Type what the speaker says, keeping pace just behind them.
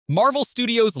Marvel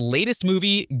Studios' latest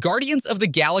movie, Guardians of the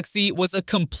Galaxy, was a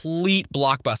complete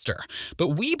blockbuster, but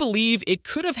we believe it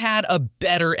could have had a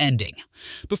better ending.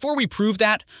 Before we prove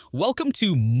that, welcome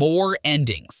to More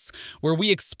Endings, where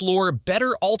we explore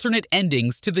better alternate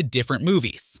endings to the different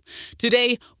movies.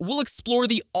 Today, we'll explore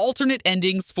the alternate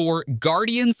endings for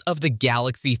Guardians of the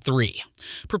Galaxy 3.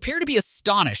 Prepare to be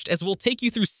astonished as we'll take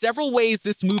you through several ways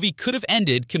this movie could have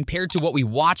ended compared to what we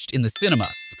watched in the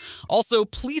cinemas. Also,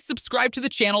 please subscribe to the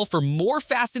channel for more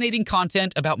fascinating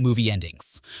content about movie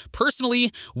endings.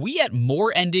 Personally, we at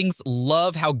More Endings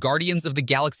love how Guardians of the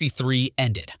Galaxy 3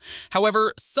 ended.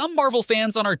 However, some Marvel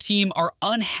fans on our team are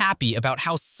unhappy about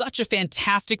how such a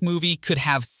fantastic movie could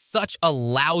have such a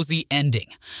lousy ending.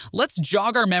 Let's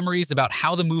jog our memories about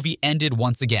how the movie ended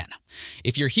once again.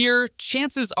 If you're here,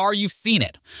 chances are you've seen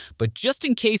it, but just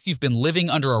in case you've been living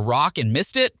under a rock and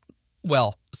missed it,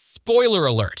 well, spoiler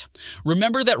alert.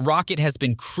 Remember that Rocket has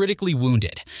been critically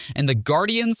wounded, and the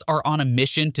Guardians are on a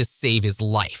mission to save his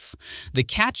life. The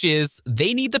catch is,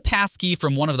 they need the passkey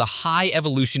from one of the High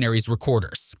Evolutionary's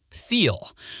recorders,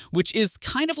 Thiel, which is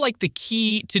kind of like the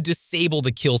key to disable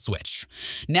the kill switch.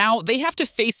 Now, they have to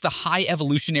face the High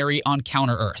Evolutionary on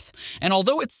Counter-Earth, and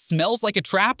although it smells like a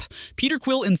trap, Peter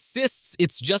Quill insists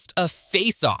it's just a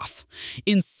face-off.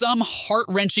 In some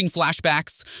heart-wrenching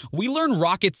flashbacks, we learn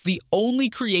Rocket's the only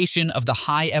creation of the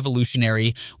High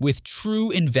Evolutionary with true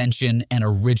invention and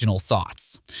original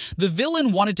thoughts. The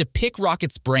villain wanted to pick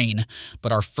Rocket's brain,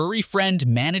 but our furry friend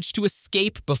managed to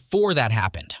escape before that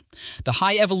happened. The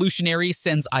High Evolutionary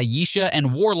sends Ayesha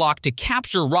and Warlock to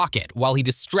capture Rocket while he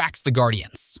distracts the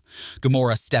Guardians.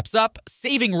 Gamora steps up,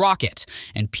 saving Rocket,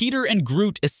 and Peter and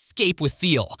Groot escape with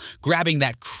Thiel, grabbing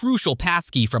that crucial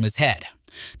passkey from his head.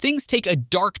 Things take a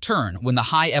dark turn when the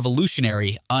High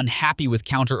Evolutionary, unhappy with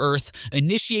Counter-Earth,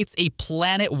 initiates a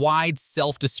planet-wide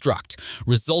self-destruct,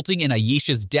 resulting in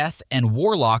Ayesha's death and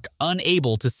Warlock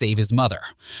unable to save his mother.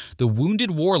 The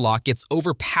wounded Warlock gets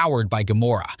overpowered by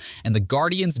Gamora, and the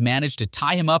Guardians manage to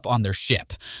tie him up on their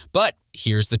ship. But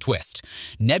here's the twist.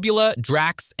 Nebula,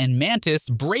 Drax, and Mantis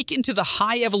break into the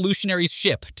High Evolutionary's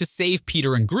ship to save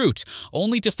Peter and Groot,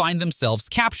 only to find themselves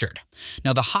captured.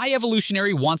 Now, the High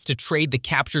Evolutionary wants to trade the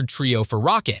captured trio for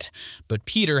Rocket, but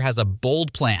Peter has a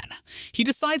bold plan. He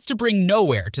decides to bring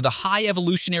Nowhere to the High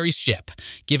Evolutionary's ship,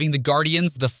 giving the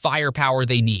Guardians the firepower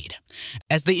they need.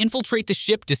 As they infiltrate the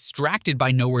ship distracted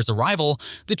by Nowhere's arrival,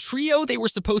 the trio they were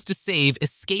supposed to save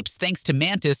escapes thanks to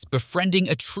Mantis befriending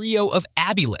a trio of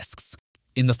Abulisks.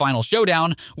 In the final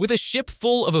showdown, with a ship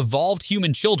full of evolved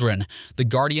human children, the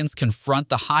Guardians confront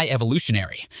the High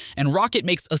Evolutionary, and Rocket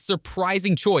makes a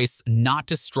surprising choice not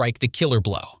to strike the killer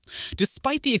blow.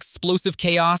 Despite the explosive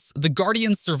chaos, the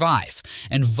Guardians survive,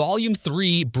 and Volume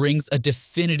 3 brings a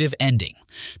definitive ending.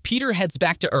 Peter heads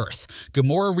back to Earth,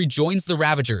 Gamora rejoins the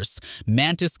Ravagers,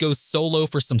 Mantis goes solo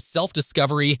for some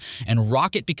self-discovery, and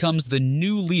Rocket becomes the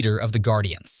new leader of the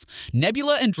Guardians.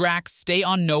 Nebula and Drax stay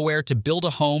on Nowhere to build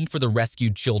a home for the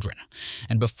rescued children.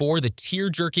 And before the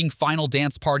tear-jerking final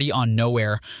dance party on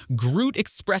Nowhere, Groot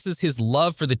expresses his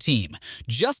love for the team,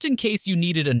 just in case you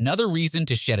needed another reason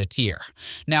to shed a tear.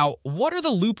 Now, what are the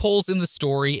loopholes in the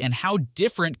story, and how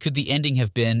different could the ending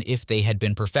have been if they had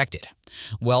been perfected?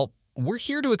 Well, we're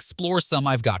here to explore some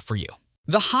I've got for you.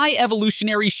 The High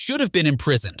Evolutionary should have been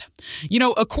imprisoned. You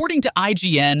know, according to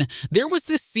IGN, there was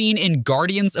this scene in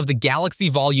Guardians of the Galaxy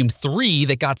Volume 3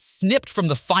 that got snipped from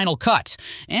the final cut,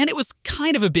 and it was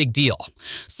kind of a big deal.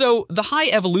 So, the High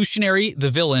Evolutionary, the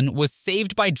villain, was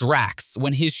saved by Drax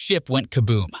when his ship went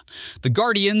kaboom. The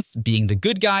Guardians, being the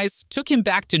good guys, took him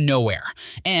back to Nowhere,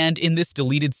 and in this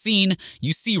deleted scene,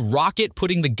 you see Rocket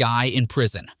putting the guy in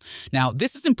prison. Now,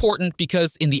 this is important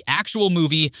because in the actual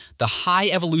movie, the High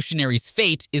Evolutionary's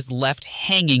fate is left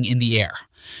hanging in the air.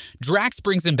 Drax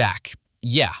brings him back.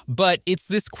 Yeah, but it's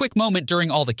this quick moment during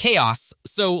all the chaos,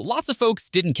 so lots of folks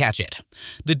didn't catch it.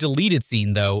 The deleted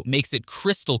scene, though, makes it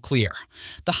crystal clear.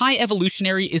 The High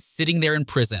Evolutionary is sitting there in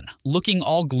prison, looking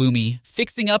all gloomy,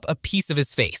 fixing up a piece of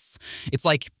his face. It's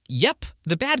like, yep,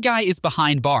 the bad guy is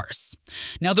behind bars.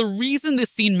 Now, the reason this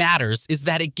scene matters is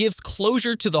that it gives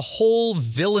closure to the whole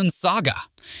villain saga.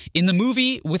 In the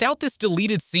movie, without this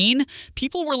deleted scene,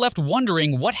 people were left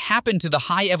wondering what happened to the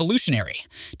High Evolutionary.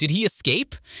 Did he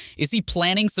escape? Is he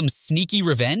planning some sneaky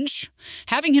revenge?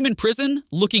 Having him in prison,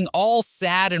 looking all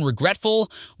sad and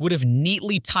regretful, would have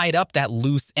neatly tied up that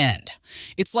loose end.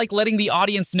 It's like letting the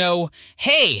audience know,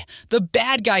 hey, the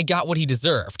bad guy got what he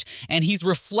deserved, and he's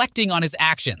reflecting on his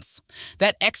actions.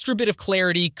 That extra bit of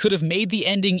clarity could have made the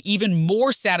ending even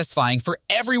more satisfying for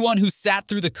everyone who sat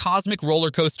through the cosmic roller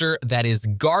coaster that is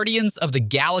with Guardians of the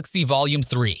Galaxy Volume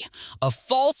 3, a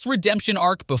false redemption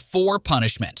arc before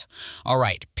punishment.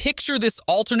 Alright, picture this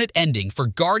alternate ending for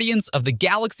Guardians of the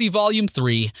Galaxy Volume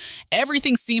 3.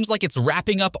 Everything seems like it's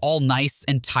wrapping up all nice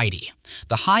and tidy.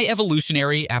 The High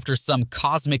Evolutionary, after some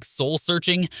cosmic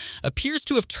soul-searching, appears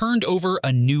to have turned over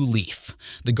a new leaf.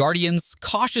 The Guardians,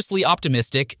 cautiously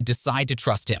optimistic, decide to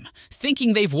trust him,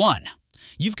 thinking they've won.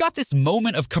 You've got this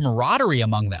moment of camaraderie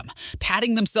among them,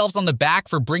 patting themselves on the back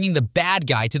for bringing the bad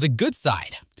guy to the good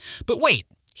side. But wait,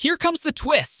 here comes the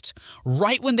twist.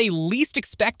 Right when they least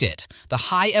expect it, the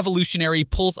High Evolutionary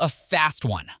pulls a fast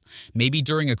one. Maybe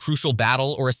during a crucial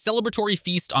battle or a celebratory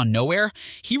feast on Nowhere,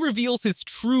 he reveals his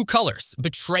true colors,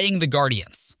 betraying the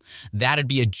Guardians. That'd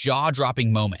be a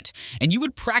jaw-dropping moment, and you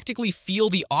would practically feel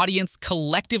the audience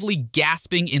collectively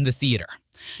gasping in the theater.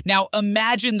 Now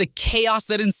imagine the chaos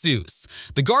that ensues.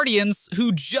 The Guardians,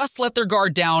 who just let their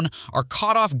guard down, are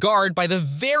caught off guard by the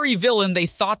very villain they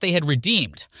thought they had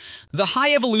redeemed. The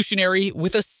High Evolutionary,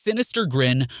 with a sinister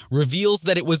grin, reveals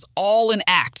that it was all an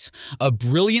act, a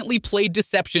brilliantly played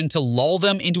deception to lull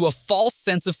them into a false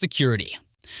sense of security.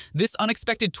 This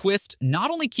unexpected twist not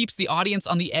only keeps the audience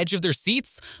on the edge of their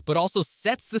seats, but also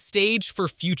sets the stage for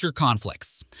future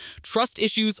conflicts. Trust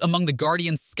issues among the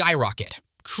Guardians skyrocket,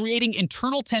 creating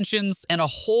internal tensions and a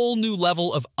whole new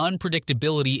level of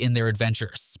unpredictability in their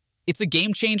adventures. It's a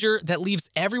game changer that leaves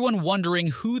everyone wondering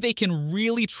who they can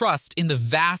really trust in the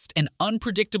vast and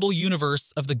unpredictable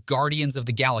universe of the Guardians of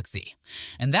the Galaxy.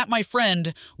 And that, my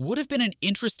friend, would have been an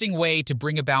interesting way to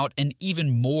bring about an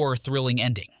even more thrilling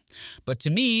ending. But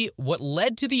to me, what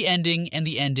led to the ending and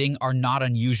the ending are not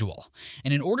unusual.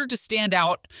 And in order to stand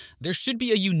out, there should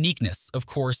be a uniqueness, of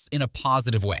course, in a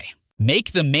positive way.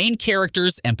 Make the main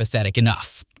characters empathetic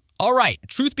enough. Alright,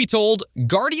 truth be told,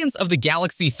 Guardians of the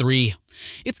Galaxy 3,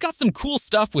 it's got some cool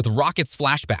stuff with Rocket's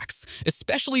flashbacks,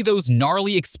 especially those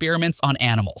gnarly experiments on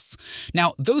animals.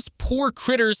 Now, those poor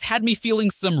critters had me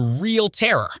feeling some real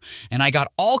terror, and I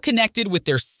got all connected with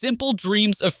their simple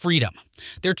dreams of freedom.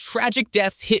 Their tragic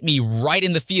deaths hit me right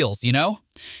in the feels, you know?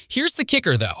 Here's the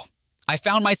kicker, though. I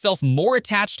found myself more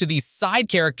attached to these side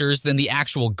characters than the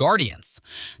actual Guardians.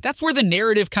 That's where the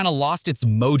narrative kind of lost its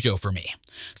mojo for me.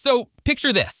 So,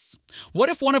 picture this. What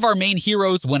if one of our main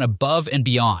heroes went above and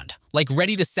beyond, like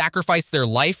ready to sacrifice their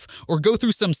life or go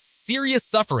through some serious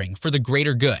suffering for the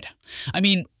greater good? I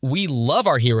mean, we love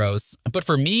our heroes, but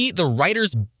for me, the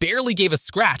writers barely gave a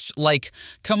scratch. Like,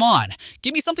 come on,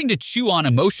 give me something to chew on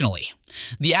emotionally.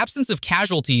 The absence of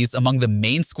casualties among the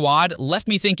main squad left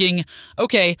me thinking,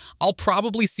 okay, I'll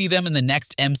probably see them in the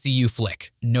next MCU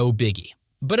flick, no biggie.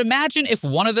 But imagine if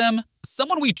one of them,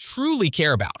 someone we truly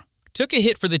care about, took a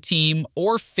hit for the team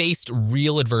or faced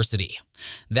real adversity.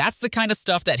 That's the kind of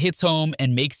stuff that hits home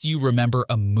and makes you remember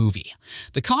a movie.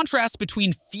 The contrast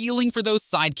between feeling for those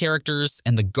side characters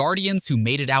and the Guardians who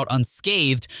made it out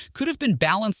unscathed could have been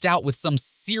balanced out with some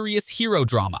serious hero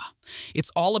drama.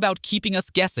 It's all about keeping us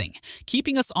guessing,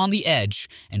 keeping us on the edge,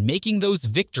 and making those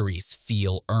victories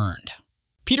feel earned.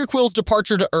 Peter Quill's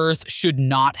departure to Earth should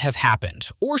not have happened,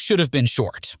 or should have been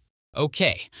short.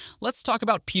 Okay, let's talk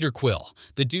about Peter Quill,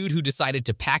 the dude who decided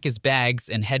to pack his bags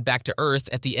and head back to Earth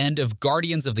at the end of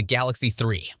Guardians of the Galaxy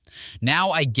 3.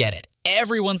 Now I get it.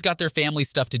 Everyone's got their family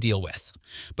stuff to deal with.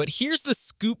 But here's the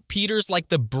scoop: Peter's like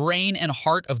the brain and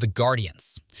heart of the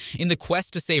Guardians. In the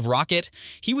quest to save Rocket,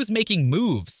 he was making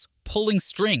moves, pulling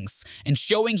strings, and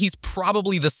showing he's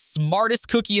probably the smartest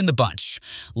cookie in the bunch.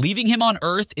 Leaving him on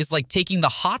Earth is like taking the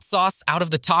hot sauce out of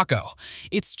the taco.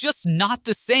 It's just not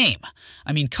the same.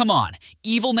 I mean, come on,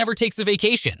 evil never takes a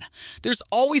vacation. There's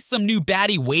always some new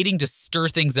baddie waiting to stir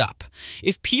things up.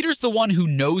 If Peter's the one who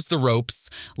knows the ropes,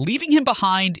 leaving him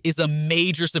behind is a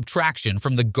major subtraction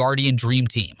from the Guardian Dream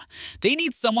Team. They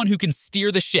need someone who can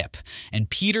steer the ship, and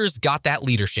Peter's got that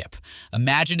leadership.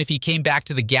 Imagine if he came back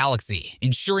to the galaxy,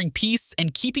 ensuring peace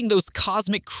and keeping those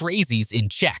cosmic crazies in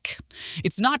check.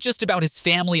 It's not just about his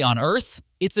family on Earth,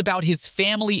 it's about his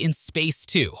family in space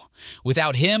too.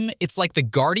 Without him, it's like the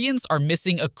Guardians are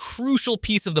missing a crucial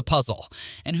piece of the puzzle.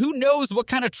 And who knows what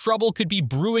kind of trouble could be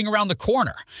brewing around the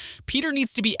corner. Peter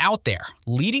needs to be out there,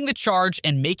 leading the charge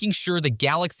and making sure the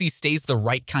galaxy stays the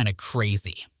right kind of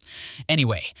crazy.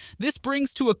 Anyway, this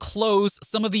brings to a close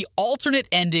some of the alternate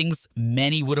endings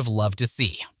many would have loved to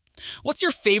see. What's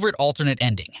your favorite alternate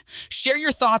ending? Share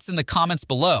your thoughts in the comments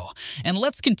below, and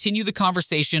let's continue the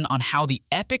conversation on how the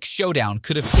epic showdown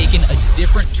could have taken a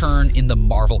different turn in the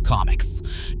Marvel comics.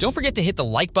 Don't forget to hit the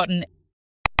like button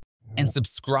and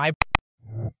subscribe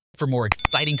for more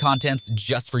exciting contents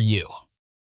just for you.